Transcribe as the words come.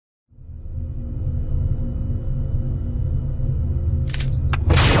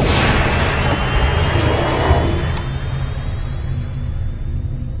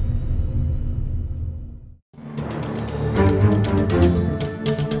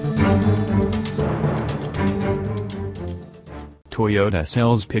Toyota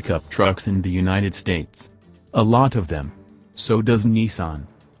sells pickup trucks in the United States. A lot of them. So does Nissan.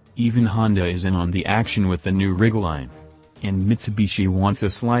 Even Honda is in on the action with the new Ridgeline. And Mitsubishi wants a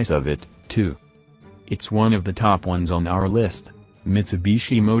slice of it, too. It's one of the top ones on our list.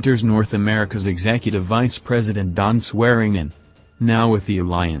 Mitsubishi Motors North America's Executive Vice President Don Swearingen. Now with the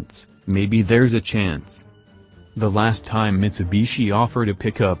alliance, maybe there's a chance. The last time Mitsubishi offered a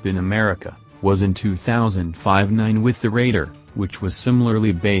pickup in America was in 2005-09 with the Raider, which was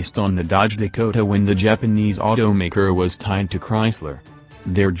similarly based on the Dodge Dakota when the Japanese automaker was tied to Chrysler.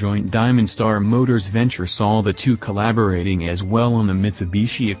 Their joint Diamond Star Motors venture saw the two collaborating as well on the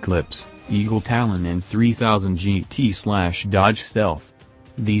Mitsubishi Eclipse, Eagle Talon and 3000 GT/Dodge Stealth.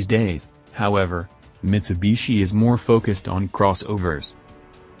 These days, however, Mitsubishi is more focused on crossovers.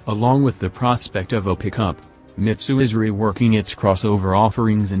 Along with the prospect of a pickup, Mitsu is reworking its crossover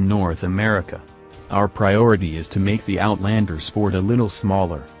offerings in North America. Our priority is to make the Outlander Sport a little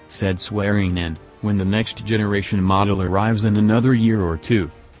smaller, said Swearingen, when the next generation model arrives in another year or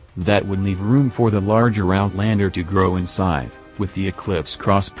two. That would leave room for the larger Outlander to grow in size, with the Eclipse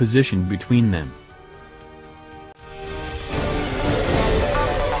Cross positioned between them.